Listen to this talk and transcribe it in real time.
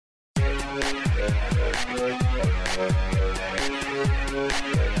Hey,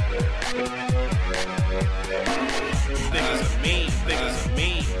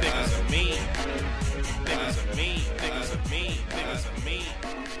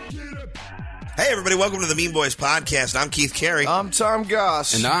 everybody, welcome to the Mean Boys Podcast. I'm Keith Carey. I'm Tom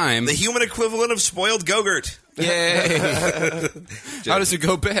Goss. And I'm... the human equivalent of spoiled Go-Gurt. Yay! How does it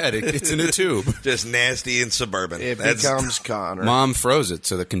go bad? It's in a tube. Just nasty and suburban. It becomes Connor. Mom froze it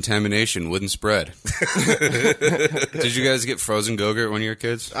so the contamination wouldn't spread. Did you guys get frozen Go-Gurt when you were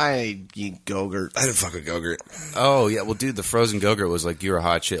kids? I eat Go-Gurt. I didn't fuck with Go-Gurt. Oh, yeah. Well, dude, the frozen Go-Gurt was like, you were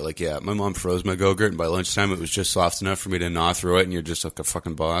hot shit. Like, yeah, my mom froze my Go-Gurt, and by lunchtime it was just soft enough for me to gnaw through it, and you're just like a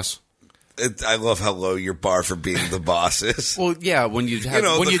fucking boss. I love how low your bar for being the boss is. Well, yeah, when you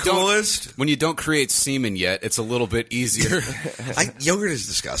have, when you coolest. when you don't create semen yet, it's a little bit easier. Yogurt is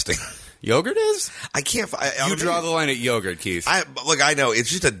disgusting. Yogurt is? I can't. You draw the line at yogurt, Keith. I know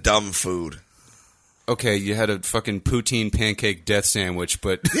it's just a dumb food. Okay, you had a fucking poutine pancake death sandwich,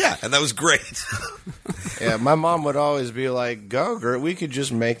 but... Yeah, and that was great. Yeah, my mom would always be like, Go-Gurt, we could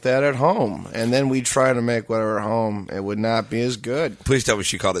just make that at home. And then we'd try to make whatever at home. It would not be as good. Please tell me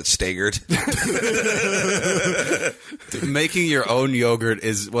she called it Stagert. Making your own yogurt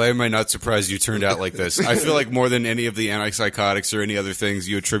is... Why am I not surprised you turned out like this? I feel like more than any of the antipsychotics or any other things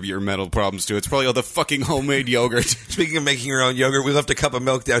you attribute your mental problems to, it's probably all the fucking homemade yogurt. Speaking of making your own yogurt, we left a cup of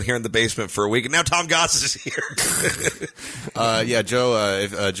milk down here in the basement for a week, and now Tom Goss is here. Yeah,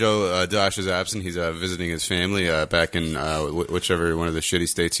 Joe Dosh is absent. He's visiting his family back in whichever one of the shitty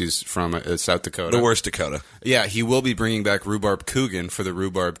states he's from, South Dakota. The worst Dakota. Yeah, he will be bringing back rhubarb Coogan for the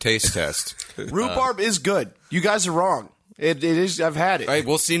rhubarb taste test. Rhubarb is good. You guys are wrong. It is. I've had it. All right,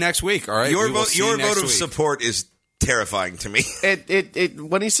 we'll see next week. All right, Your vote of support is terrifying to me. It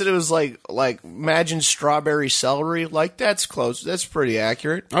when he said it was like imagine strawberry celery, like that's close. That's pretty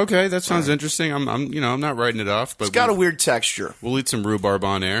accurate. Okay, that sounds interesting. I'm not writing it off, but It's got a weird texture. We'll eat some rhubarb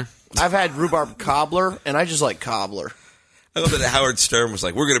on air. I've had rhubarb cobbler, and I just like cobbler. I love that Howard Stern was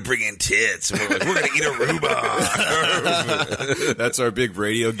like, we're going to bring in tits, and we're going to eat a rhubarb. That's our big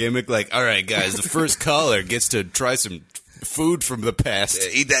radio gimmick. Like, all right, guys, the first caller gets to try some food from the past. Yeah,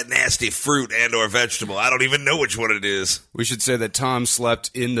 eat that nasty fruit and or vegetable. I don't even know which one it is. We should say that Tom slept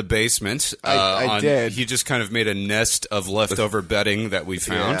in the basement. I did. He just kind of made a nest of leftover bedding that we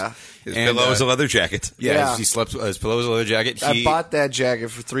found. Yeah. His pillow was a leather jacket. Yeah, he slept. His pillow was a leather jacket. I bought that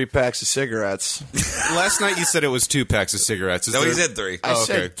jacket for 3 packs of cigarettes. Last night you said it was 2 packs of cigarettes. No, he said 3. I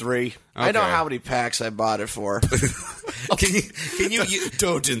said 3. I know how many packs I bought it for. Can you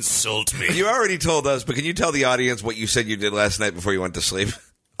don't insult me. You already told us, but can you tell the audience what you said you did last night before you went to sleep?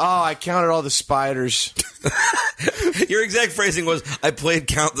 Oh, I counted all the spiders. Your exact phrasing was, I played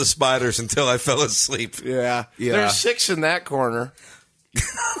Count the Spiders until I fell asleep. Yeah. There's 6 in that corner.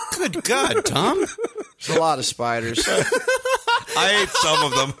 Good God, Tom. There's a lot of spiders. I ate some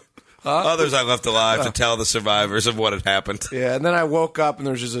of them. Others I left alive to tell the survivors of what had happened. Yeah, and then I woke up and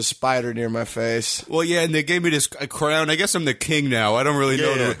there was just a spider near my face. Well, yeah, and they gave me this crown. I guess I'm the king now. I don't really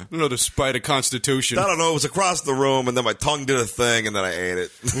know the spider constitution. I don't know. It was across the room, and then my tongue did a thing, and then I ate it.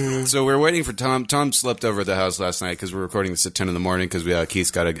 So we're waiting for Tom. Tom slept over at the house last night because we're recording this at 10 in the morning because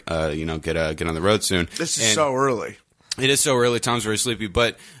Keith's got to get on the road soon. This is so early. It is so early. Tom's very sleepy,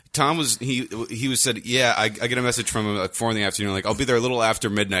 but Tom was said, yeah, I get a message from him at 4 in the afternoon, like, I'll be there a little after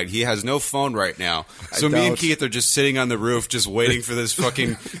midnight. He has no phone right now. So me and Keith are just sitting on the roof just waiting for this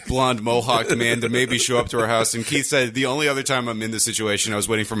fucking blonde mohawked man to maybe show up to our house. And Keith said, the only other time I'm in this situation, I was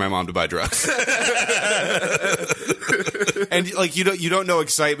waiting for my mom to buy drugs. And like you don't know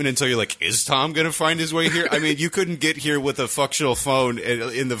excitement until you're like, is Tom going to find his way here? I mean, you couldn't get here with a functional phone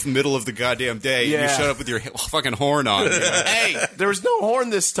in the middle of the goddamn day. Yeah. And you showed up with your fucking horn on. Like, hey, there was no horn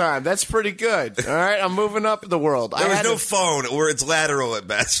this time. That's pretty good. All right, I'm moving up the world. There was no phone, or it's lateral at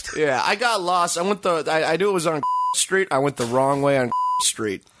best. Yeah, I got lost. I knew it was on Street. I went the wrong way on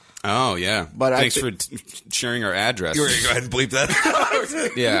Street. Oh, yeah. But thanks for sharing our address. You were going to go ahead and bleep that?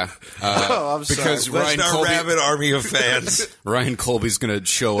 Yeah. I'm because sorry. Ryan Our Colby, rabid army of fans. Ryan Colby's going to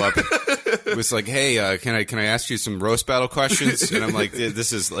show up. It was like, hey, can I ask you some roast battle questions? And I'm like,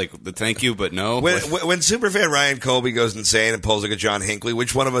 this is like the thank you, but no. When superfan Ryan Colby goes insane and pulls like a John Hinckley,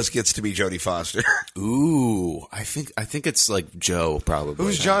 which one of us gets to be Jodie Foster? Ooh, I think it's like Joe, probably.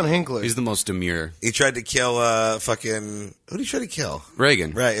 Who's John Hinckley? He's the most demure. He tried to kill who did he try to kill?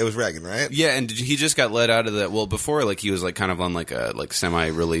 Reagan. Right, it was Reagan, right? Yeah, and he just got let out of that. Well, before, like, he was like kind of on like a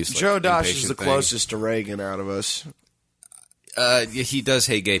semi-release. Joe like, Dosh is the thing. closest to Reagan out of us. He does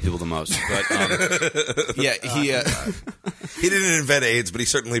hate gay people the most, but yeah, he didn't invent AIDS, but he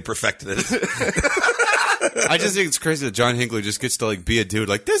certainly perfected it. I just think it's crazy that John Hinckley just gets to like be a dude.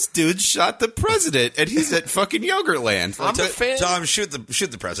 Like, this dude shot the president, and he's at fucking Yogurtland. I'm a fan. Tom, shoot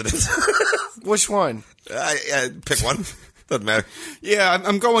the president. Which one? Pick one. Doesn't matter. Yeah,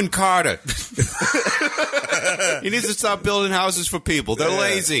 I'm going Carter. He needs to stop building houses for people. They're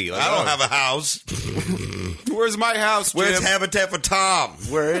lazy. Like, I don't have a house. Where's my house, Jim? Where's Habitat for Tom?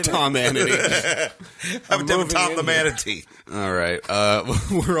 Where is Tom Manatee? Habitat for Tom the Manatee. All right.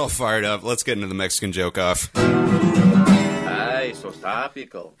 We're all fired up. Let's get into the Mexican joke off. Ay, sos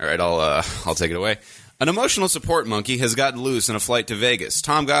tápico. All right, I'll take it away. An emotional support monkey has gotten loose on a flight to Vegas.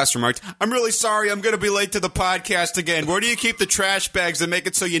 Tom Goss remarked, "I'm really sorry, I'm going to be late to the podcast again. Where do you keep the trash bags that make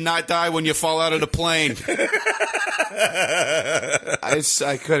it so you not die when you fall out of the plane?"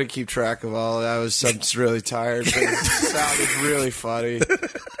 I couldn't keep track of all that. I'm just really tired, but it sounded really funny.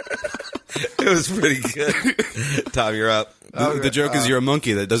 It was pretty good. Tom, you're up. The joke is you're a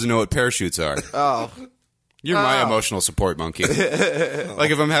monkey that doesn't know what parachutes are. Oh. You're my emotional support monkey. Like,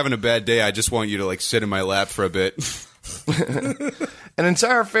 if I'm having a bad day, I just want you to, like, sit in my lap for a bit. An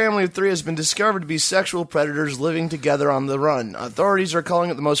entire family of 3 has been discovered to be sexual predators living together on the run. Authorities are calling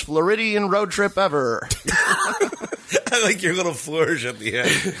it the most Floridian road trip ever. I like your little flourish at the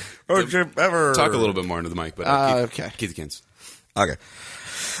end. Road trip ever. Talk a little bit more into the mic, but okay. Keep the kids. Okay.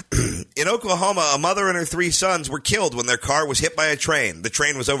 In Oklahoma, a mother and her 3 sons were killed when their car was hit by a train. The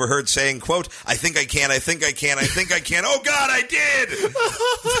train was overheard saying, quote, "I think I can, I think I can, I think I can. Oh, God, I did!"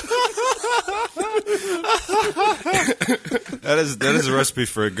 That is a recipe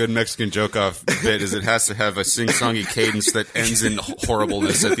for a good Mexican joke-off bit, is it has to have a sing-songy cadence that ends in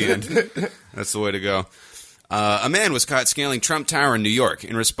horribleness at the end. That's the way to go. A man was caught scaling Trump Tower in New York.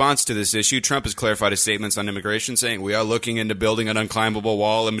 In response to this issue, Trump has clarified his statements on immigration, saying, "We are looking into building an unclimbable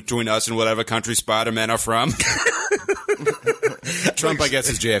wall in between us and whatever country Spider-Men are from." Trump, I guess,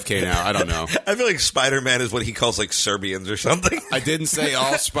 is JFK now. I don't know. I feel like Spider-Man is what he calls, like, Serbians or something. I didn't say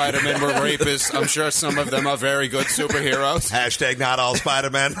all Spider-Men were rapists. I'm sure some of them are very good superheroes. Hashtag not all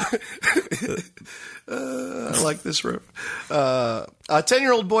Spider-Men. I like this room. A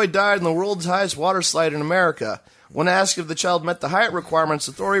 10-year-old boy died in the world's highest water slide in America. When asked if the child met the height requirements,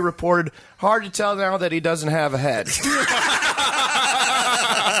 the authority reported, "Hard to tell now that he doesn't have a head."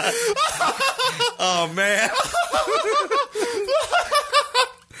 Oh, man.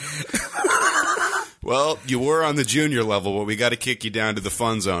 Well, you were on the junior level, but we got to kick you down to the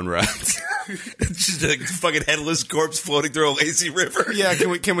fun zone, right? Just a fucking headless corpse floating through a lazy river. Yeah,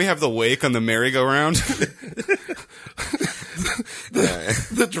 can we have the wake on the merry-go-round?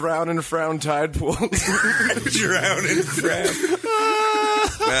 The drown and frown tide pool. Drown and frown.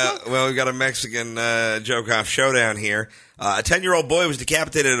 Well, we've got a Mexican joke-off showdown here. A 10-year-old boy was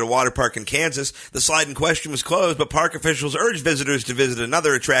decapitated at a water park in Kansas. The slide in question was closed, but park officials urged visitors to visit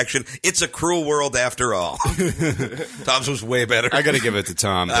another attraction. It's a cruel world after all. Tom's was way better. I got to give it to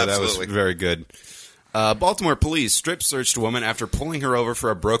Tom. That was very good. Baltimore police strip-searched a woman after pulling her over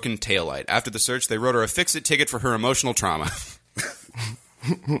for a broken taillight. After the search, they wrote her a fix-it ticket for her emotional trauma.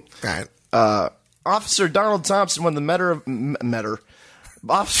 Officer Donald Thompson won the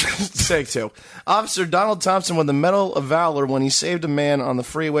Officer Donald Thompson won the Medal of Valor when he saved a man on the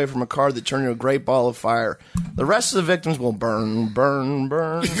freeway from a car that turned into a great ball of fire. The rest of the victims will burn, burn,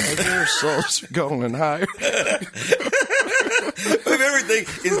 burn as their souls are going higher. My favorite thing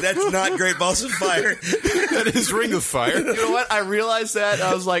is that's not Great Balls of Fire. That is Ring of Fire. You know what? I realized that.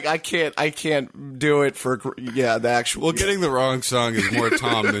 I was like, I can't do it for, the actual. Well, getting the wrong song is more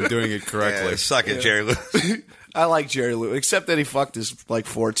Tom than doing it correctly. Yeah, suck it, Jerry Lewis. I like Jerry Lewis, except that he fucked his,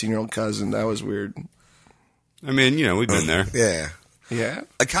 14-year-old cousin. That was weird. I mean, we've been there. Yeah. Yeah.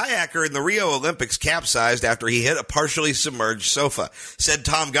 A kayaker in the Rio Olympics capsized after he hit a partially submerged sofa. Said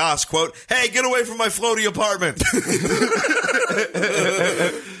Tom Goss, quote, "Hey, get away from my floaty apartment."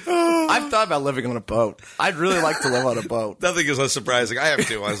 I've thought about living on a boat. I'd really like to live on a boat. Nothing is less surprising. I have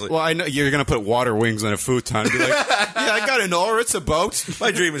to, honestly. Well, I know you're going to put water wings on a futon and be like, "Yeah, I got an oar. It's a boat."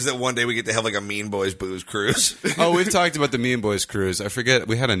 My dream is that one day we get to have like a Mean Boys booze cruise. Oh, we've talked about the Mean Boys cruise. I forget.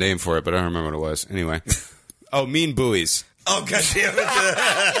 We had a name for it, but I don't remember what it was. Anyway. Oh, Mean Buoys. Oh, God damn it.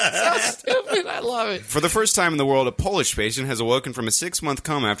 So stupid. I love it. For the first time in the world, a Polish patient has awoken from a 6-month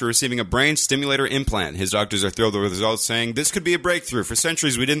coma after receiving a brain stimulator implant. His doctors are thrilled with the results, saying, "This could be a breakthrough. For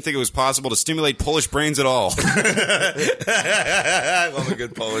centuries, we didn't think it was possible to stimulate Polish brains at all." I love a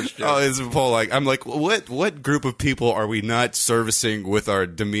good Polish joke. Oh, it's a poll. I'm like, what group of people are we not servicing with our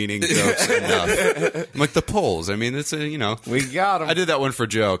demeaning jokes enough? I'm like, the Poles. I mean, it's We got them. I did that one for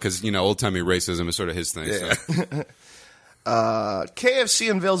Joe because, old-timey racism is sort of his thing. Yeah. So. KFC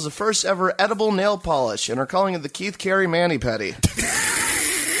unveils the first ever edible nail polish and are calling it the Keith Carey Mani Petty.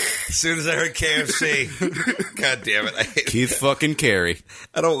 As soon as I heard KFC, God damn it, I hate Keith fucking Carey.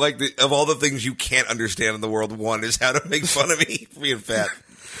 I don't like of all the things you can't understand in the world, one is how to make fun of me for being fat.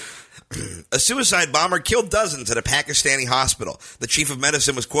 A suicide bomber killed dozens at a Pakistani hospital. The chief of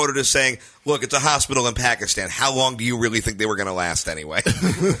medicine was quoted as saying, "Look, it's a hospital in Pakistan. How long do you really think they were going to last anyway?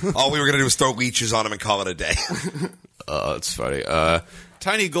 All we were going to do was throw leeches on them and call it a day." Oh, that's funny.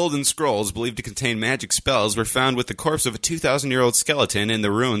 Tiny golden scrolls believed to contain magic spells were found with the corpse of a 2,000-year-old skeleton in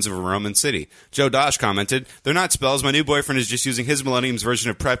the ruins of a Roman city. Joe Dosh commented, "They're not spells. My new boyfriend is just using his Millennium's version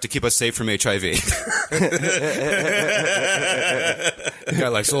of PrEP to keep us safe from HIV." Guy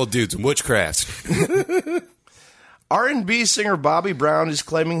likes old dudes and witchcraft. R&B singer Bobby Brown is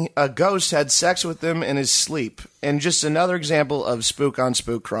claiming a ghost had sex with him in his sleep. And just another example of spook on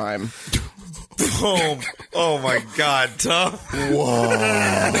spook crime. Boom. Oh, my God, Tom.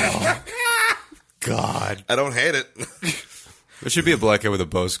 Whoa. God. I don't hate it. There should be a black guy with a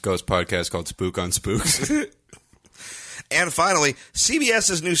ghost podcast called Spook on Spooks. And finally,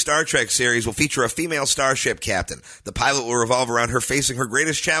 CBS's new Star Trek series will feature a female starship captain. The pilot will revolve around her facing her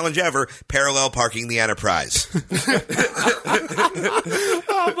greatest challenge ever, parallel parking the Enterprise.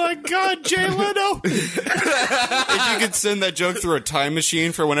 Oh my God, Jay Leno! If you could send that joke through a time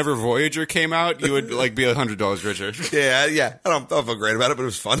machine for whenever Voyager came out, you would be $100 richer. Yeah. I don't feel great about it, but it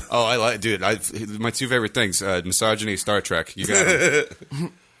was fun. Oh, my two favorite things: misogyny, Star Trek. You got it.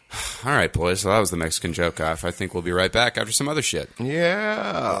 All right, boys. So that was the Mexican joke off. I think we'll be right back after some other shit.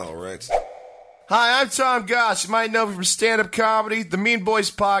 Yeah. All right. Hi, I'm Tom Goss. You might know me from stand-up comedy, the Mean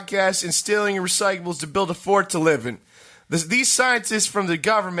Boys podcast, and stealing your recyclables to build a fort to live in. These scientists from the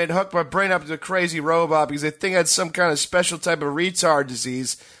government hooked my brain up to a crazy robot because they think I had some kind of special type of retard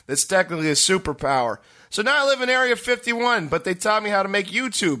disease that's technically a superpower. So now I live in Area 51, but they taught me how to make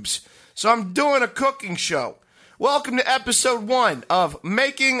YouTubes. So I'm doing a cooking show. Welcome to episode 1 of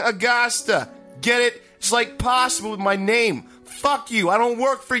Making Agasta. Get it? It's like possible with my name. Fuck you. I don't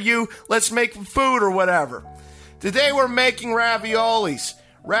work for you. Let's make food or whatever. Today we're making raviolis.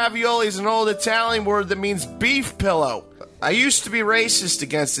 Ravioli is an old Italian word that means beef pillow. I used to be racist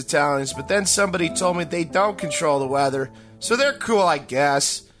against Italians, but then somebody told me they don't control the weather, so they're cool, I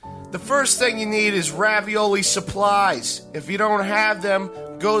guess. The first thing you need is ravioli supplies. If you don't have them,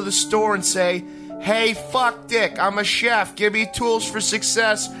 go to the store and say, "Hey, fuck Dick, I'm a chef. Give me tools for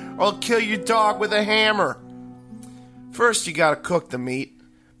success or I'll kill your dog with a hammer." First, you gotta cook the meat.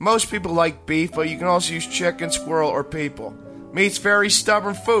 Most people like beef, but you can also use chicken, squirrel, or people. Meat's very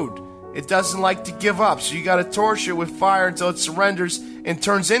stubborn food. It doesn't like to give up, so you gotta torture it with fire until it surrenders and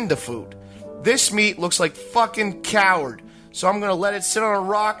turns into food. This meat looks like fucking coward, so I'm gonna let it sit on a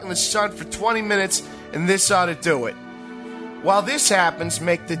rock in the sun for 20 minutes, and this ought to do it. While this happens,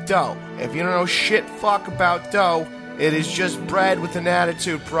 make the dough. If you don't know shit fuck about dough, it is just bread with an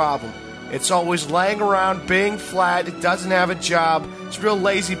attitude problem. It's always laying around, being flat, it doesn't have a job, it's a real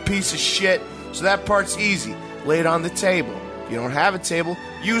lazy piece of shit, so that part's easy. Lay it on the table. If you don't have a table,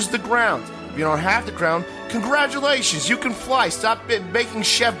 use the ground. If you don't have the ground, congratulations, you can fly. Stop making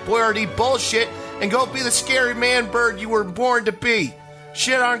Chef Boyardee bullshit and go be the scary man bird you were born to be.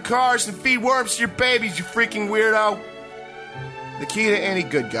 Shit on cars and feed worms to your babies, you freaking weirdo. The key to any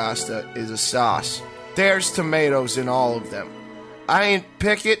good gasta is a sauce. There's tomatoes in all of them. I ain't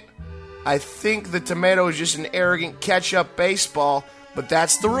pick it. I think the tomato is just an arrogant catch-up baseball, but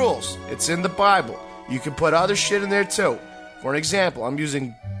that's the rules. It's in the Bible. You can put other shit in there too. For an example, I'm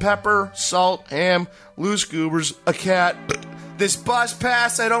using pepper, salt, ham, loose goobers, a cat, this bus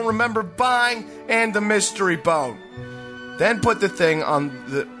pass I don't remember buying, and the mystery bone. Then put the thing on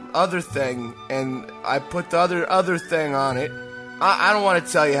the other thing, and I put the other thing on it. I don't want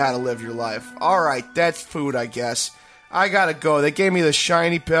to tell you how to live your life. Alright, that's food, I guess. I gotta go. They gave me the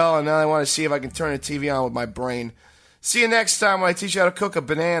shiny pill, and now I want to see if I can turn the TV on with my brain. See you next time when I teach you how to cook a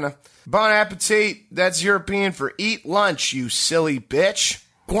banana. Bon appetit. That's European for eat lunch, you silly bitch.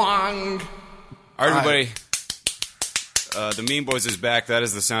 Guang. All right, everybody. The Mean Boys is back. That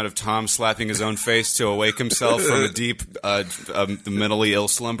is the sound of Tom slapping his own face to awake himself from a deep, mentally ill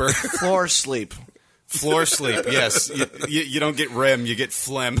slumber. Floor sleep. Floor sleep, yes. You don't get REM, you get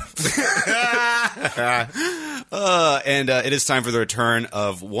phlegm. And it is time for the return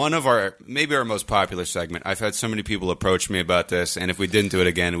of one of maybe our most popular segment. I've had so many people approach me about this, and if we didn't do it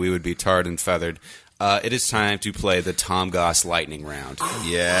again, we would be tarred and feathered. It is time to play the Tom Goss lightning round.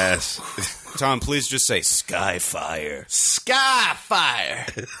 Yes. Tom, please just say Skyfire. Skyfire.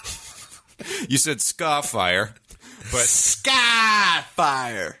 You said Skyfire. But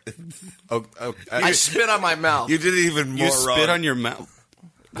Skyfire. I spit on my mouth. You did it even more you spit wrong. on your mouth.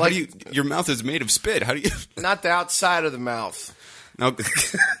 Your mouth is made of spit. How do you? Not the outside of the mouth. No.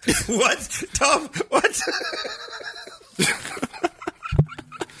 What? Tom, what?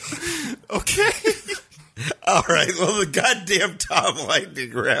 Okay. All right, well, the goddamn Tom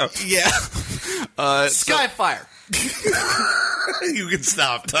lightning round. Yeah. Skyfire. You can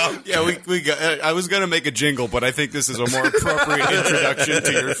stop, Tom. Yeah, we got. I was gonna make a jingle, but I think this is a more appropriate introduction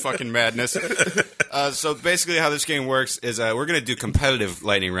to your fucking madness. So basically, how this game works is we're gonna do competitive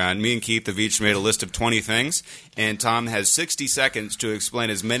lightning round. Me and Keith have each made a list of 20 things, and Tom has 60 seconds to explain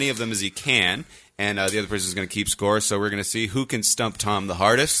as many of them as he can, and the other person is gonna keep score. So we're gonna see who can stump Tom the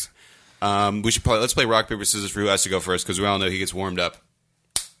hardest. Let's play rock paper scissors for who has to go first, because we all know he gets warmed up.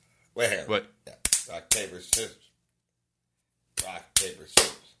 Wait here. What? Yeah. Rock, paper, scissors. Rock, paper,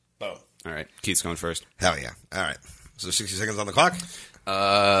 scissors. Boom. All right, Keith's going first. Hell yeah. All right. So 60 seconds on the clock.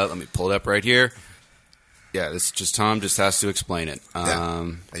 Let me pull it up right here. Yeah, this is just Tom just has to explain it.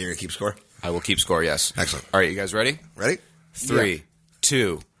 And you're going to keep score? I will keep score, yes. Excellent. All right, you guys ready? Ready? 3,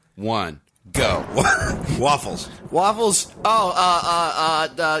 2, 1, go. Waffles. Waffles.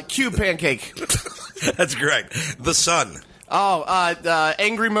 Cube pancake. That's correct. The sun.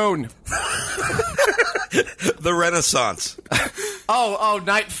 Angry moon. The Renaissance.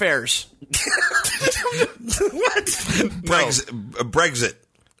 Night fairs. What? Brexit.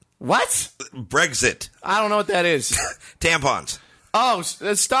 What? Brexit. I don't know what that is. Tampons.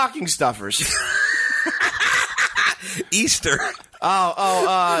 Stocking stuffers. Easter.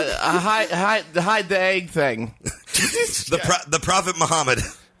 Hide the egg thing. The Prophet Muhammad.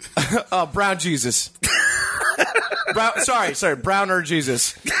 Brown Jesus. Browner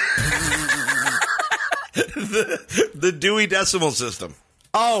Jesus. The Dewey Decimal System.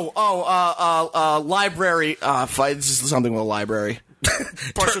 Library. This is something with a library.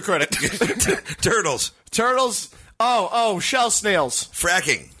 Partial credit. Turtles. Turtles. Shell snails.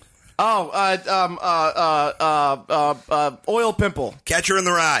 Fracking. Oil pimple. Catcher in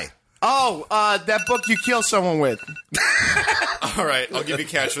the Rye. That book you kill someone with. All right, I'll give you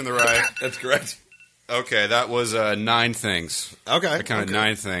Catcher in the Rye. That's correct. Okay, that was 9 things. Okay. I counted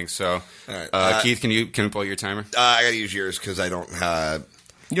 9 things. So, all right. Keith, can you pull your timer? I got to use yours because I don't.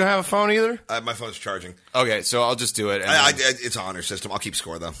 You don't have a phone either? My phone's charging. Okay, so I'll just do it. It's an honor system. I'll keep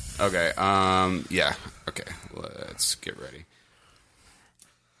score though. Okay. Yeah. Okay. Let's get ready.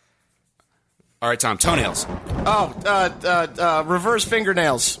 All right, Tom. Toenails. Reverse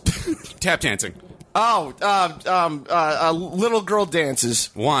fingernails. Tap dancing. Little girl dances.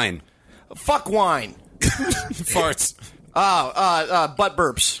 Wine. Fuck wine. Farts. Butt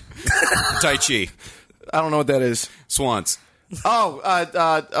burps. Tai Chi. I don't know what that is. Swans.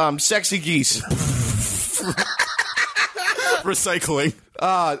 Sexy geese. Recycling.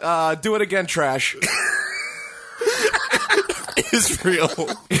 Do it again, trash. Israel.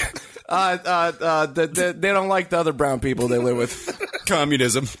 They don't like the other brown people they live with.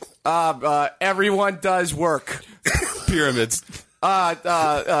 Communism. Everyone does work. Pyramids.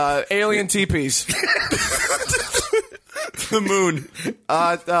 Alien teepees. The moon.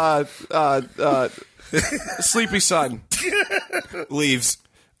 Sleepy sun. Leaves.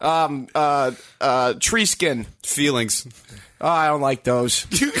 Tree skin. Feelings. I don't like those.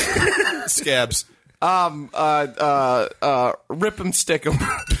 Scabs. Rip 'em, stick 'em.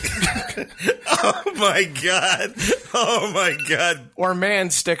 Oh my god! Oh my god! Or man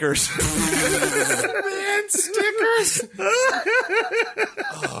stickers. Man stickers.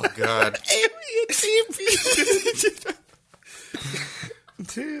 Oh god. Alien TV.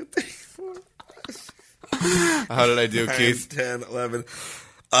 2, 3, 4. How did I do, 9, Keith? 10, 11.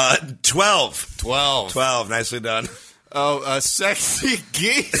 12. 12. 12. Nicely done. Oh, sexy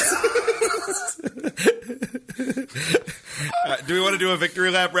geese. Do we want to do a victory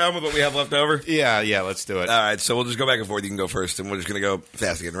lap round with what we have left over? Yeah, let's do it. All right, so we'll just go back and forth. You can go first, and we're just going to go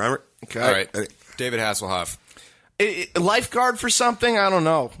fast again. Remember? Okay. All right. Okay. David Hasselhoff. Lifeguard for something? I don't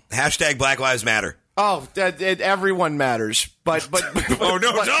know. Hashtag Black Lives Matter. Oh, everyone matters, but Oh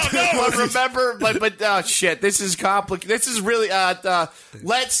no! But remember, oh shit, this is complicated. This is really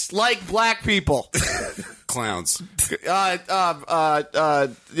let's like black people. Clowns. You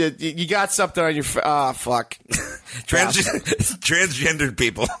got something on your fuck. Transgendered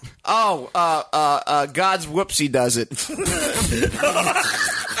people. God's whoopsie does it.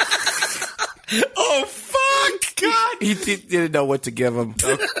 Oh fuck! God, he didn't know what to give him.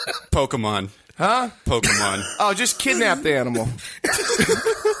 Pokemon. Huh? Pokemon. Oh, just kidnap the animal.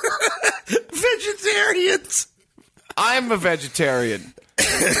 Vegetarians. I'm a vegetarian.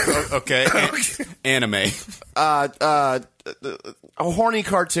 Okay. Anime. Horny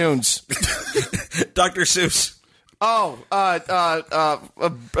cartoons. Dr. Seuss.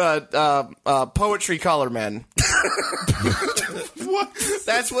 Poetry color men. What?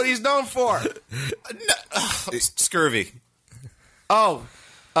 That's what he's known for. Scurvy. Oh.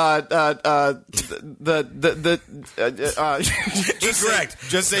 Incorrect.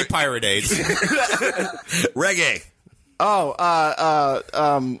 Just say pirate AIDS. Reggae. Oh,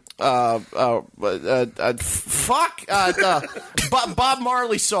 fuck. Bob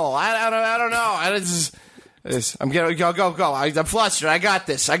Marley soul. I don't know. I'm gonna go. I'm flustered. I got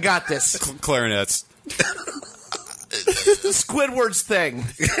this. Clarinets. Squidward's thing.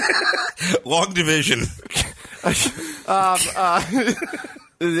 Long division.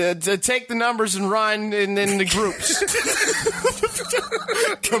 To take the numbers and run in the groups.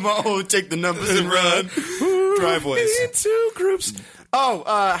 Come on, take the numbers and run. Driveways. Into groups. Oh,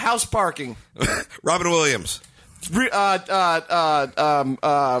 house parking. Robin Williams.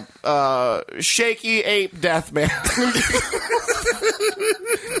 Shaky ape death man.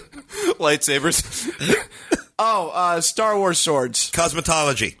 Lightsabers. Oh, Star Wars swords.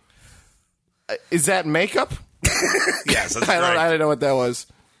 Cosmetology. Is that makeup? Yes, that's I right. don't know what that was.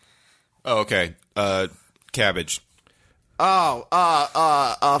 Oh, okay. Cabbage.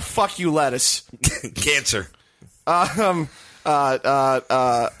 Oh, fuck you, lettuce. Cancer. Body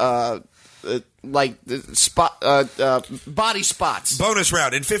spots. Bonus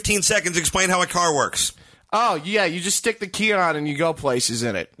round. In 15 seconds, explain how a car works. Oh, yeah, you just stick the key on and you go places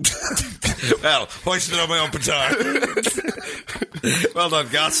in it. Well, hoisted on my own petard. Well done,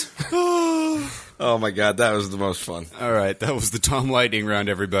 Gus. Oh, my God. That was the most fun. All right, that was the Tom Lightning round,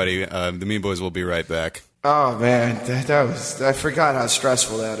 everybody. The Mean Boys will be right back. Oh, man, that was... I forgot how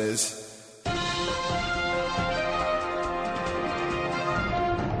stressful that is.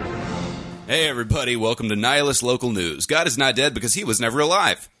 Hey, everybody. Welcome to Nihilist Local News. God is not dead because he was never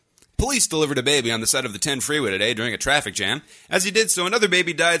alive. Police delivered a baby on the side of the 10 freeway today during a traffic jam. As he did so, another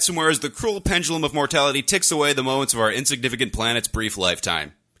baby died somewhere as the cruel pendulum of mortality ticks away the moments of our insignificant planet's brief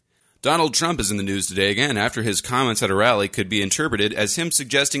lifetime. Donald Trump is in the news today again after his comments at a rally could be interpreted as him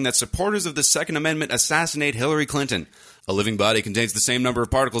suggesting that supporters of the Second Amendment assassinate Hillary Clinton. A living body contains the same number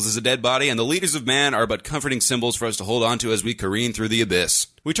of particles as a dead body, and the leaders of man are but comforting symbols for us to hold on to as we careen through the abyss.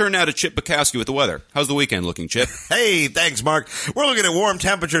 We turn now to Chip Bukowski with the weather. How's the weekend looking, Chip? Hey, thanks, Mark. We're looking at warm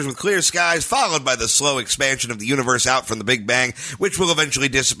temperatures with clear skies, followed by the slow expansion of the universe out from the Big Bang, which will eventually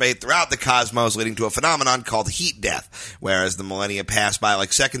dissipate throughout the cosmos, leading to a phenomenon called heat death. Whereas the millennia pass by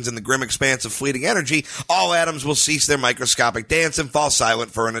like seconds in the grim expanse of fleeting energy, all atoms will cease their microscopic dance and fall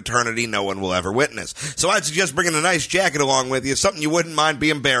silent for an eternity no one will ever witness. So I'd suggest bringing a nice jacket along with you, something you wouldn't mind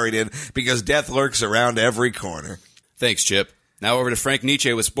being buried in, because death lurks around every corner. Thanks, Chip. Now over to Frank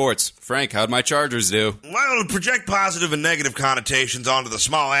Nietzsche with sports. Frank, how'd my Chargers do? Well, to project positive and negative connotations onto the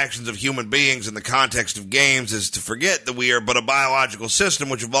small actions of human beings in the context of games is to forget that we are but a biological system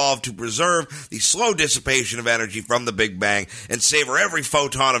which evolved to preserve the slow dissipation of energy from the Big Bang and savor every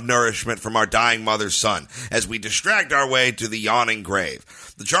photon of nourishment from our dying mother's sun as we distract our way to the yawning grave.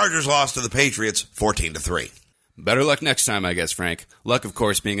 The Chargers lost to the Patriots 14-3. Better luck next time, I guess, Frank. Luck, of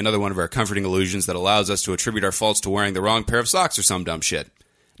course, being another one of our comforting illusions that allows us to attribute our faults to wearing the wrong pair of socks or some dumb shit.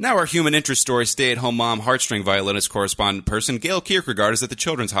 Now our human interest story stay-at-home mom heartstring violinist correspondent person Gail Kierkegaard is at the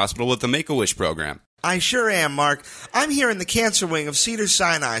Children's Hospital with the Make-A-Wish program. I sure am, Mark. I'm here in the cancer wing of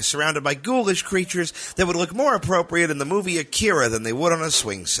Cedars-Sinai, surrounded by ghoulish creatures that would look more appropriate in the movie Akira than they would on a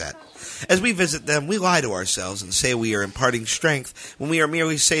swing set. As we visit them, we lie to ourselves and say we are imparting strength when we are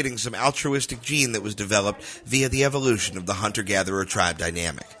merely sating some altruistic gene that was developed via the evolution of the hunter-gatherer tribe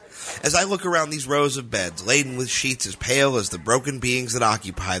dynamic. As I look around these rows of beds, laden with sheets as pale as the broken beings that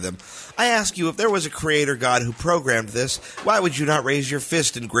occupy them, I ask you, if there was a creator god who programmed this, why would you not raise your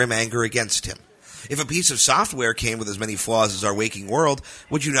fist in grim anger against him? If a piece of software came with as many flaws as our waking world,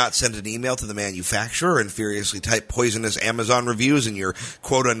 would you not send an email to the manufacturer and furiously type poisonous Amazon reviews in your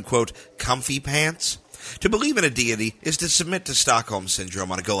quote-unquote comfy pants? To believe in a deity is to submit to Stockholm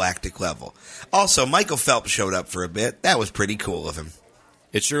Syndrome on a galactic level. Also, Michael Phelps showed up for a bit. That was pretty cool of him.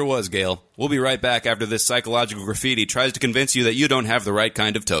 It sure was, Gail. We'll be right back after this psychological graffiti tries to convince you that you don't have the right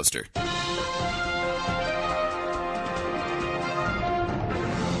kind of toaster.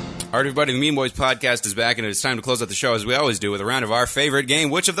 All right, everybody, the Mean Boys podcast is back, and it's time to close out the show, as we always do, with a round of our favorite game,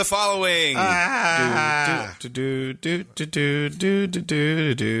 Which of the Following?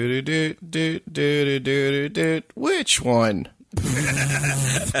 Which one? All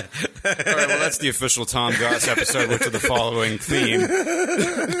right, well, that's the official Tom Goss episode, Which of the Following theme.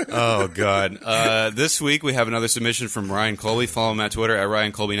 Oh, God. This week, we have another submission from Ryan Colby. Follow him at Twitter at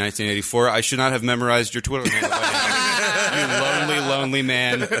RyanColby1984. I should not have memorized your Twitter handle. You lonely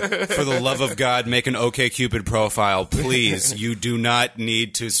man. For the love of God, make an OkCupid profile, please. You do not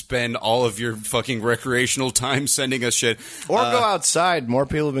need to spend all of your fucking recreational time sending us shit. Or go outside. More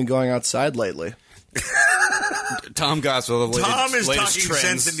people have been going outside lately. Tom Gospel, the Tom is latest talking trends.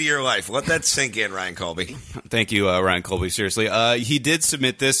 sense into your life. Let that sink in, Ryan Colby. Thank you, Ryan Colby. Seriously. He did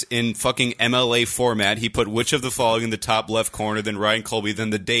submit this in fucking MLA format. He put which of the following in the top left corner, then Ryan Colby, then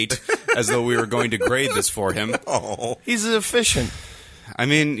the date, as though we were going to grade this for him. Oh. He's efficient. I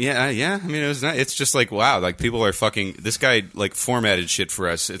mean, yeah. I mean, it's just like, wow, like people are fucking, this guy like formatted shit for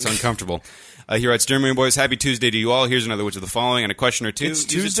us. It's uncomfortable. He writes, Dear Marine Boys, happy Tuesday to you all. Here's another which of the following and a question or two. It's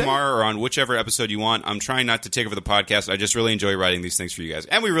Use Tuesday? it tomorrow or on whichever episode you want. I'm trying not to take over the podcast. I just really enjoy writing these things for you guys.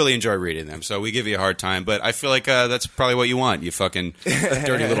 And we really enjoy reading them. So we give you a hard time. But I feel like that's probably what you want, you fucking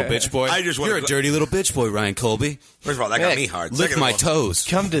dirty little bitch boy. You're a dirty little bitch boy, Ryan Colby. First of all, that got me hard. Lick Second my of all, toes.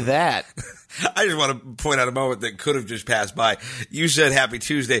 Come to that. I just want to point out a moment that could have just passed by. You said Happy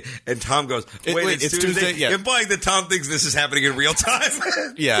Tuesday, and Tom goes, wait, it's Tuesday? Yeah. Implying that Tom thinks this is happening in real time.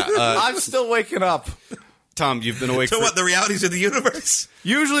 Yeah. I'm still waking up. Tom, you've been awake So for... what, the realities of the universe?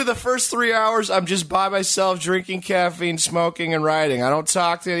 Usually the first 3 hours, I'm just by myself, drinking caffeine, smoking, and writing. I don't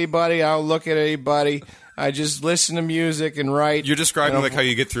talk to anybody. I don't look at anybody. I just listen to music and write. You're describing like how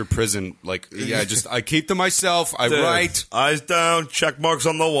you get through prison. Like, yeah, I keep to myself. I write. Eyes down, check marks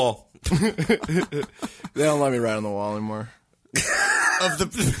on the wall. They don't let me write on the wall anymore.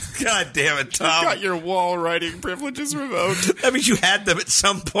 God damn it, Tom. Got your wall writing privileges revoked. That means you had them at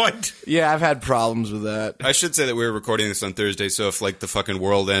some point. Yeah, I've had problems with that. I should say that we were recording this on Thursday, so if like the fucking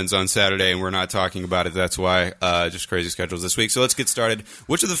world ends on Saturday and we're not talking about it, that's why. Just crazy schedules this week. So let's get started.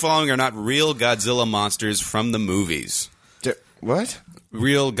 Which of the following are not real Godzilla monsters from the movies? What?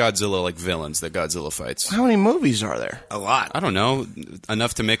 Real Godzilla, like villains that Godzilla fights. How many movies are there? A lot. I don't know.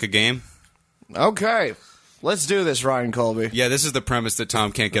 Enough to make a game? Okay. Let's do this, Ryan Colby. Yeah, this is the premise that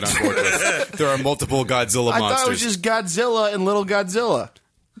Tom can't get on board with. There are multiple Godzilla I monsters. thought it was just Godzilla and Little Godzilla.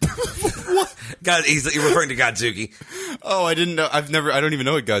 God, he's referring to Godzuki. Oh, I didn't know. I don't even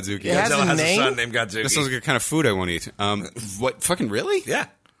know what Godzuki It has is. Godzilla a has name? a son named Godzuki. That sounds like a kind of food I won't eat. What? Fucking really? Yeah.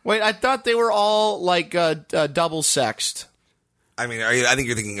 Wait, I thought they were all like double sexed. I mean, I think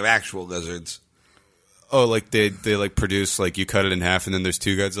you're thinking of actual lizards. Oh, like they like produce, like you cut it in half and then there's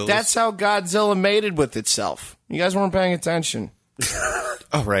two Godzillas? That's how Godzilla mated with itself. You guys weren't paying attention.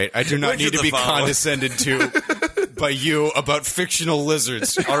 Oh, right. I do not Which need of to the be following? condescended to by you about fictional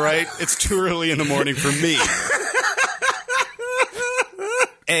lizards, all right? It's too early in the morning for me.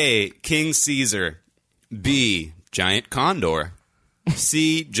 A, King Caesar. B, giant condor.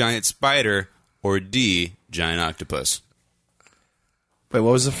 C, giant spider. Or D, giant octopus. Wait,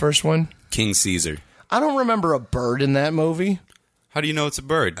 what was the first one? King Caesar. I don't remember a bird in that movie. How do you know it's a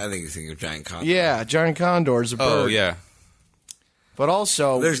bird? I think you're thinking of giant condor. Yeah, giant condor is a bird. Oh, yeah. But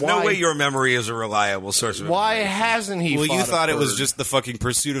also, There's why, no way your memory is a reliable source of why information. hasn't he? Well, you fought a thought it was bird? just the fucking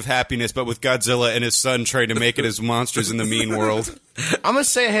pursuit of happiness, but with Godzilla and his son trying to make it as monsters in the mean world. I'm gonna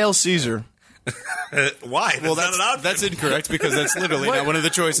say Hail Caesar. Why? Well, That's not an option. that's incorrect because that's literally not one of the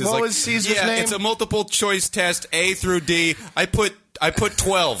choices. What like, was Caesar's yeah, name? it's a multiple choice test, A through D. I put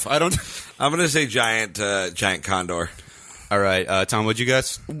 12. I don't. I'm going to say giant condor. All right, Tom, what'd you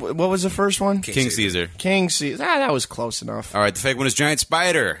guess? What was the first one? King Caesar. King Caesar. That was close enough. All right, the fake one is giant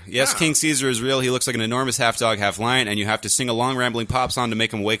spider. Yes, King Caesar is real. He looks like an enormous half dog, half lion, and you have to sing a long rambling pop song to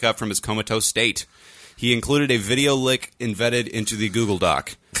make him wake up from his comatose state. He included a video lick embedded into the Google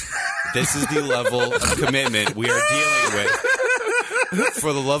Doc. This is the level of commitment we are dealing with.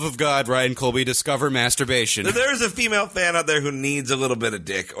 For the love of God, Ryan Colby, discover masturbation. If there's a female fan out there who needs a little bit of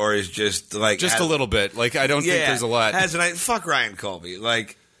dick or is just like... Just a little bit. Like, I don't think there's a lot. Fuck Ryan Colby.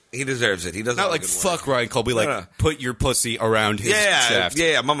 Like, he deserves it. He does Not all like the good fuck work. Ryan Colby, like No. put your pussy around his shaft.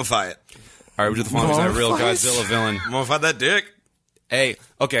 Yeah, mummify it. All right, we'll do the following. Is that a real Mummify it? Godzilla villain? Mummify that dick. Hey,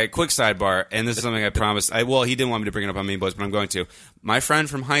 okay, quick sidebar, and this is something I promised. Well, he didn't want me to bring it up on Mean Boys, but I'm going to. My friend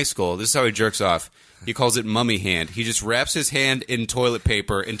from high school, this is how he jerks off. He calls it mummy hand. He just wraps his hand in toilet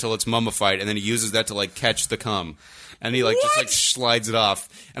paper until it's mummified, and then he uses that to, like, catch the cum. And he, like, just, like, slides it off.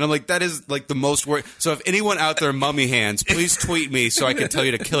 And I'm like, that is, like, the most work. So if anyone out there mummy hands, please tweet me so I can tell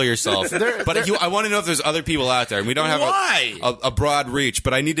you to kill yourself. But I want to know if there's other people out there. And we don't have a broad reach,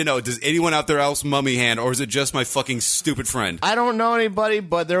 but I need to know, does anyone out there else mummy hand, or is it just my fucking stupid friend? I don't know anybody,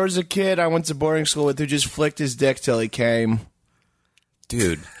 but there was a kid I went to boarding school with who just flicked his dick till he came.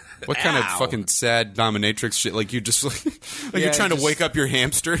 Dude. What kind of Ow. fucking sad dominatrix shit? Like you just like Yeah, you're trying to just- wake up your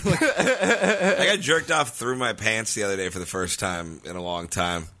hamster? Like, I got jerked off through my pants the other day for the first time in a long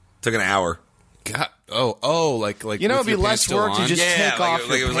time. Took an hour. God, like You know, with it'd be your pants less still work to on? just Yeah, take like off it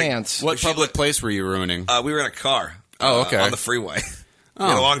was your like- pants. What public place were you ruining? We were in a car. Oh, okay. On the freeway. We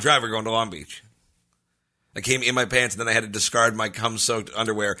had a long drive. We're going to Long Beach. I came in my pants, and then I had to discard my cum-soaked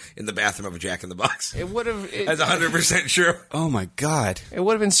underwear in the bathroom of a Jack in the Box. It would have. That's 100% true. Oh, my God. It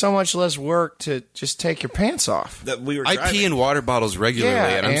would have been so much less work to just take your pants off. That we were I driving. pee in water bottles regularly, Yeah,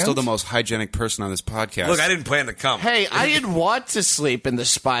 and I'm still and? the most hygienic person on this podcast. Look, I didn't plan to come. Hey, I didn't want to sleep in the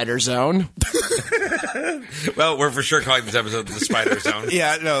spider zone. Well, we're for sure calling this episode the Spider Zone.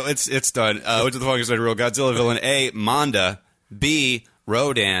 Yeah, no, it's done. Which of the following is a real Godzilla villain? A, Manda. B,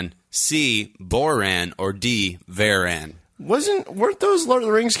 Rodan. C, Boran. Or D, Varan. Weren't those Lord of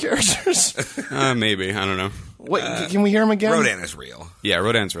the Rings characters? Maybe. I don't know. Wait, can we hear them again? Rodan is real. Yeah,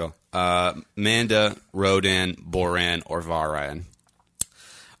 Rodan's real. Manda, Rodan, Boran, or Varan.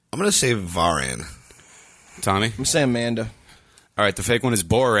 I'm going to say Varan. Tommy? I'm saying Amanda. All right, the fake one is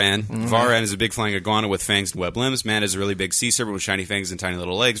Boran. Varan is a big flying iguana with fangs and webbed limbs. Manda is a really big sea serpent with shiny fangs and tiny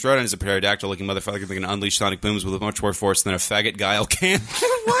little legs. Rodan is a pterodactyl-looking motherfucker that can unleash sonic booms with much more force than a faggot Guile can.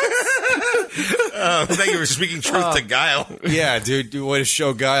 Thank you for speaking truth to Guile. Yeah, dude, way to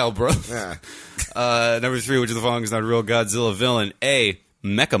show Guile, bro. Yeah. Number 3, which of the following is not a real Godzilla villain? A,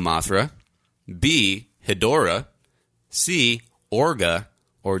 Mechamothra. B, Hedorah. C, Orga.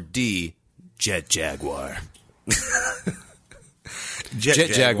 Or D, Jet Jaguar. Jet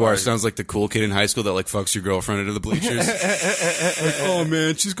Jaguar sounds like the cool kid in high school that like fucks your girlfriend into the bleachers. Like, oh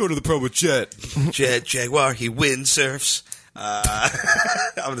man, she's going to the pro with Jet. Jet Jaguar, he windsurfs. I'm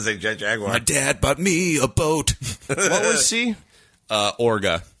going to say Jet Jaguar. My dad bought me a boat. What was C?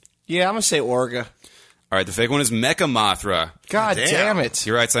 Orga. Yeah, I'm going to say Orga. All right, the fake one is Mechamothra. God damn it.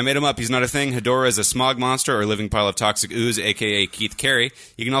 You're right, so I made him up. He's not a thing. Hedorah is a smog monster or a living pile of toxic ooze, a.k.a. Keith Carey.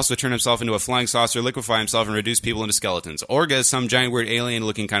 He can also turn himself into a flying saucer, liquefy himself, and reduce people into skeletons. Orga is some giant weird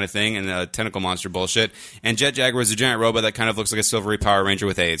alien-looking kind of thing and tentacle monster bullshit. And Jet Jaguar is a giant robot that kind of looks like a silvery Power Ranger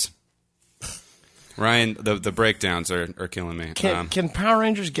with AIDS. Ryan, the breakdowns are killing me. Can Power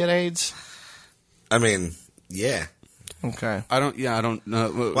Rangers get AIDS? I mean, yeah. Okay. I don't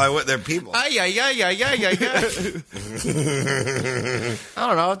know. Why would they're people? Yeah. I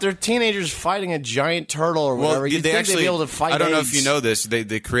don't know. If they're teenagers fighting a giant turtle or whatever, you'd think they'd be able to fight I don't know AIDS. if you know this.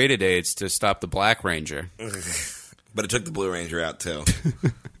 They created AIDS to stop the Black Ranger. But it took the Blue Ranger out, too.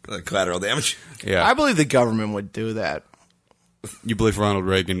 Collateral damage. Yeah. I believe the government would do that. You believe Ronald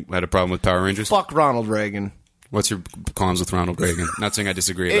Reagan had a problem with Power Rangers? Fuck Ronald Reagan. What's your qualms with Ronald Reagan? Not saying I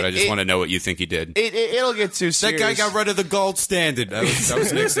disagree, but I just want to know what you think he did. It'll get too That serious. guy got rid of the gold standard. That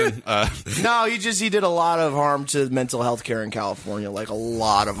was Nixon. No, he did a lot of harm to mental health care in California, like a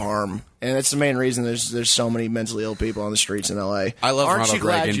lot of harm, and that's the main reason there's so many mentally ill people on the streets in L.A. I love Aren't Ronald you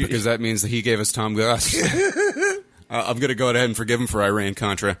glad Reagan because that means that he gave us Tom Goss. I'm going to go ahead and forgive him for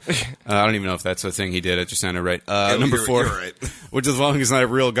Iran-Contra. I don't even know if that's a thing he did. It just sounded right. Number 4, you're right. which is the following is not a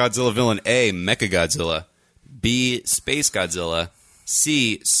real Godzilla villain. A, Mechagodzilla. B, Space Godzilla.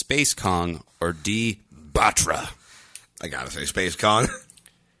 C, Space Kong. Or D, Batra. I gotta say Space Kong.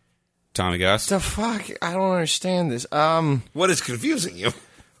 Tommy Goss. The fuck? I don't understand this. What is confusing you?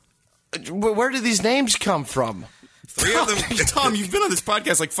 Where did these names come from? 3 of them. Tom, you've been on this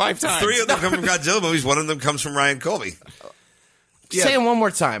podcast like 5 times. 3 of them come from Godzilla movies. 1 of them comes from Ryan Colby. Say it one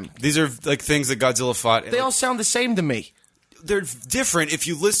more time. These are like things that Godzilla fought. They all sound the same to me. They're different if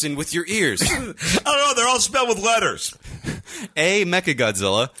you listen with your ears. I don't know. They're all spelled with letters. A,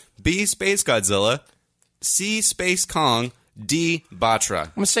 Mechagodzilla. B, Space Godzilla. C, Space Kong. D, Batra.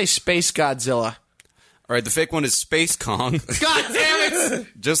 I'm gonna say Space Godzilla. All right, the fake one is Space Kong. God damn it!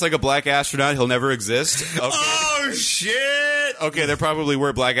 Just like a black astronaut, he'll never exist. Okay. Oh shit! Okay, there probably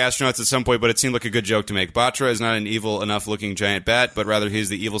were black astronauts at some point, but it seemed like a good joke to make. Batra is not an evil enough looking giant bat, but rather he's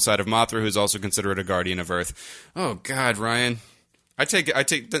the evil side of Mothra, who's also considered a guardian of Earth. Oh God, Ryan. I take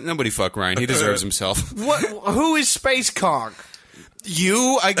nobody fuck Ryan. He deserves himself. What? Who is Space Kong?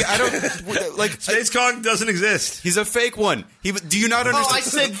 You? I don't like Space Kong doesn't exist. He's a fake one. Do you not Oh, understand? I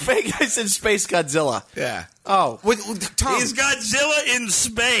said fake. I said Space Godzilla. Yeah. Oh, Tom. He's Godzilla in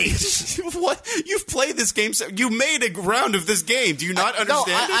space. What? You've played this game. You made a round of this game. Do you not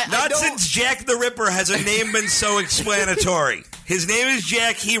understand it? Not since Jack the Ripper has a name been so explanatory. His name is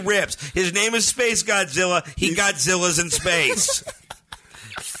Jack, he rips. His name is Space Godzilla, he Godzilla's in space.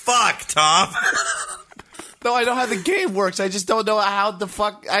 Fuck, Tom. no, I know how the game works. I just don't know how the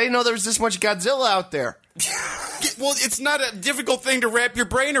fuck. I didn't know there was this much Godzilla out there. Well, it's not a difficult thing to wrap your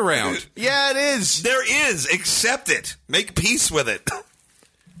brain around. Yeah, it is. There is. Accept it. Make peace with it.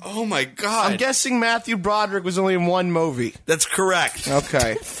 Oh my God. I'm guessing Matthew Broderick was only in one movie. That's correct.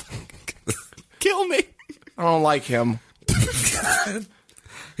 Okay. Kill me. I don't like him.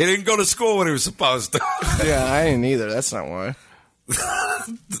 He didn't go to school when he was supposed to. Yeah, I didn't either. That's not why.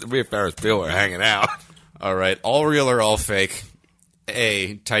 Me and Ferris Bueller hanging out. All right. All real or all fake?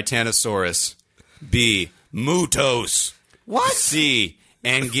 A. Titanosaurus. B. Mutos. What? C.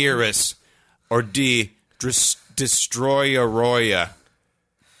 Anguirus. Or D. Destroyoroya.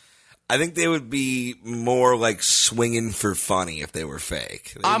 I think they would be more like swinging for funny if they were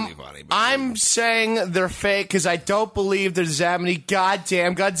fake. They would be funny. But I'm saying they're fake because I don't believe there's that many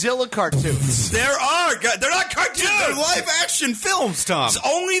goddamn Godzilla cartoons. there are. They're not cartoons. They're live action films, Tom. It's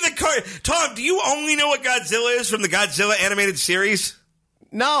only the Tom, do you only know what Godzilla is from the Godzilla animated series?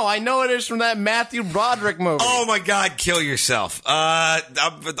 No, I know it is from that Matthew Broderick movie. Oh my God, kill yourself.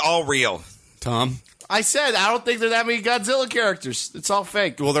 All real. Tom? I said I don't think there's that many Godzilla characters. It's all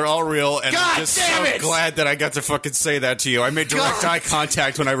fake. Well, they're all real, and God I'm just damn so it! glad that I got to fucking say that to you. I made direct eye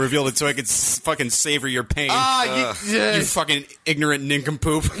contact when I revealed it so I could fucking savor your pain. You fucking ignorant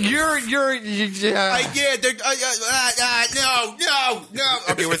nincompoop. You're No.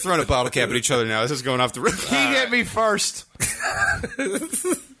 Okay, we're throwing a bottle cap at each other now. This is going off the roof. He hit me first.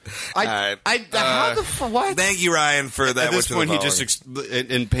 How the fuck? What? Thank you, Ryan, for that. At this point, he just,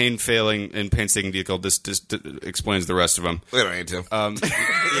 in painstaking detail, just explains the rest of them. We don't need to. All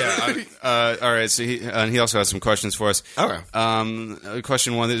right, so he also has some questions for us. Okay.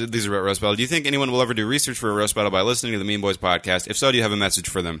 Question one, these are about Roast Battle. Do you think anyone will ever do research for a Roast Battle by listening to the Mean Boys podcast? If so, do you have a message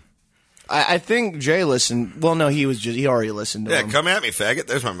for them? I think Jay listened. Well, no, he already listened to him. Come at me, faggot.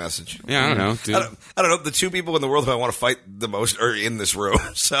 There's my message. Yeah, I don't know, dude. I don't know. The two people in the world who I want to fight the most are in this room.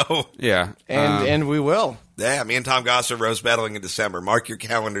 So yeah, and we will. Yeah, me and Tom Goss are roast battling in December. Mark your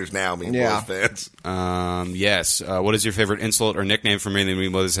calendars now, Mean Boys fans. Yes. What is your favorite insult or nickname for me and the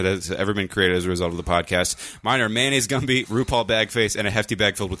Mean Boys that has ever been created as a result of the podcast? Mine are Mayonnaise Gumby, RuPaul Bagface, and a hefty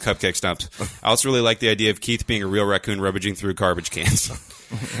bag filled with cupcake stumps. I also really like the idea of Keith being a real raccoon rummaging through garbage cans.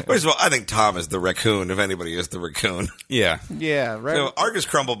 First of all, I think Tom is the raccoon, if anybody is the raccoon. Yeah. Yeah, right. So, Argus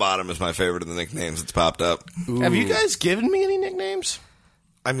Crumblebottom is my favorite of the nicknames that's popped up. Ooh. Have you guys given me any nicknames?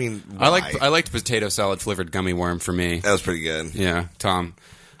 I mean, why? I liked potato salad flavored gummy worm for me. That was pretty good. Yeah, Tom.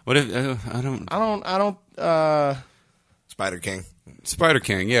 What if I don't Spider King. Spider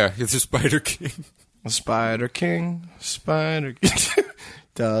King. Yeah, it's a Spider King. Spider King. Spider King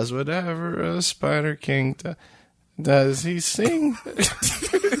does whatever a Spider King does. Does he sing? The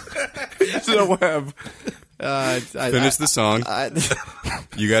web. Finish the song.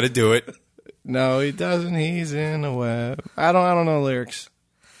 You got to do it. No, he doesn't. He's in the web. I don't know the lyrics.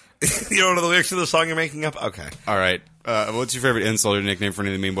 You don't know the lyrics to the song you're making up? Okay. All right. What's your favorite insult or nickname for any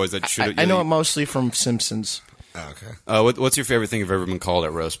of the Mean Boys that should? I know it mostly from Simpsons. Oh, okay. What's your favorite thing you've ever been called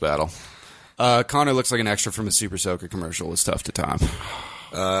at Roast Battle? Connor looks like an extra from a Super Soaker commercial. It's tough to top.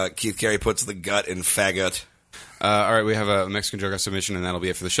 Keith Carey puts the gut in faggot. All right, we have a Mexican joke submission, and that'll be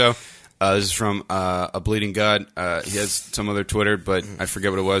it for the show. This is from a Bleeding God. He has some other Twitter, but I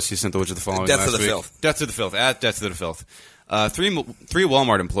forget what it was. He sent the witch of the following Death last to the week. Filth. Death to the Filth. At Death to the Filth. Three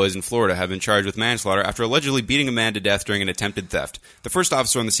Walmart employees in Florida have been charged with manslaughter after allegedly beating a man to death during an attempted theft. The first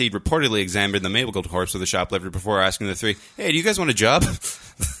officer on the scene reportedly examined the mangled corpse of the shoplifter before asking the three, "Hey, do you guys want a job?"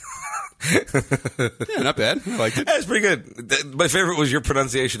 Yeah, not bad. I liked it. That's pretty good. My favorite was your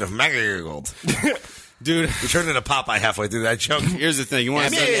pronunciation of mangled. Dude, we turned into Popeye halfway through that joke. Here's the thing: you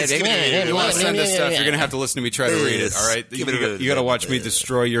want to send us stuff, you're gonna have to listen to me try to read it. All right, you got to watch me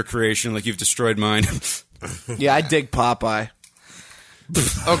destroy your creation like you've destroyed mine. Yeah, I dig Popeye.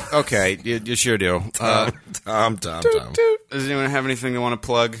 Okay, you sure do. Tom. Does anyone have anything they want to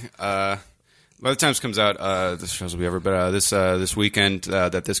plug? By the time this comes out, this shows will be over. But this weekend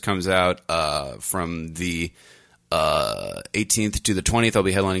that this comes out, from the 18th to the 20th, I'll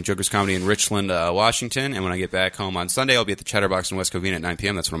be headlining Joker's Comedy in Richland, Washington. And when I get back home on Sunday, I'll be at the Chatterbox in West Covina at 9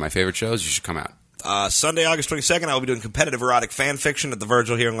 p.m. That's one of my favorite shows. You should come out. Sunday, August 22nd, I will be doing competitive erotic fan fiction at the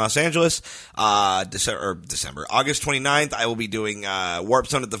Virgil here in Los Angeles. December. August 29th, I will be doing Warp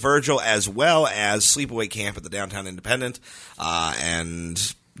Zone at the Virgil as well as Sleepaway Camp at the Downtown Independent.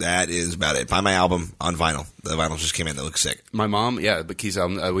 And that is about it. Buy my album on vinyl. The vinyl just came in. They look sick. My mom, the Keith's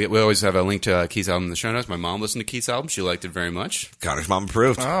album. We always have a link to Keith's album in the show notes. My mom listened to Keith's album. She liked it very much. Connor's mom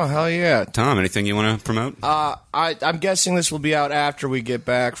approved. Oh, hell yeah. Tom, anything you want to promote? I'm guessing this will be out after we get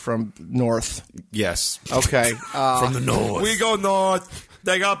back from north. Yes. Okay. From the north. We go north.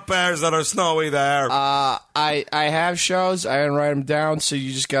 They got bears that are snowy there. I have shows. I didn't write them down, so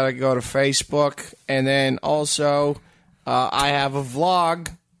you just got to go to Facebook. And then also, I have a vlog.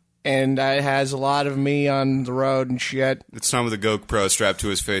 And it has a lot of me on the road and shit. It's Tom with a GoPro strapped to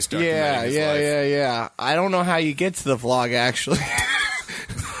his face documenting his life. Yeah. I don't know how you get to the vlog, actually.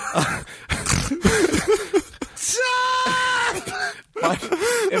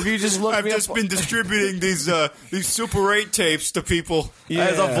 If you just look, I've just been distributing these Super 8 tapes to people.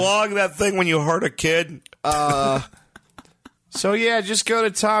 As a vlog, that thing when you hurt a kid So yeah, just go to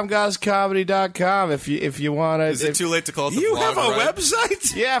TomGossComedy.com if you want to. Is it too late to call it the You vlog, have a right?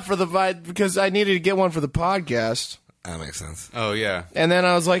 website? Yeah, because I needed to get one for the podcast, That makes sense. Oh, yeah. and then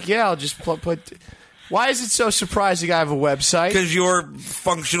I was like, yeah, I'll just put. Why is it so surprising I have a website? Because you're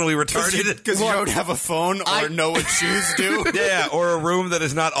functionally retarded. Because you don't have a phone or know what shoes do? Yeah, or a room that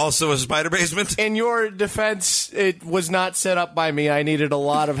is not also a spider basement. In your defense, it was not set up by me. I needed a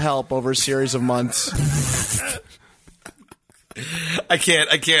lot of help over a series of months. I can't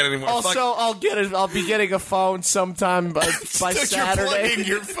anymore. Also, I'll be getting a phone sometime by Saturday. You're plugging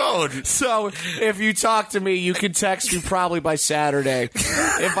your phone. So if you talk to me, you can text me probably by Saturday.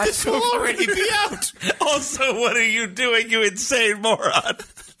 If I This will already be out. Also, what are you doing, you insane moron?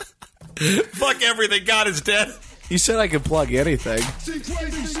 Fuck everything. God is dead. You said I could plug anything.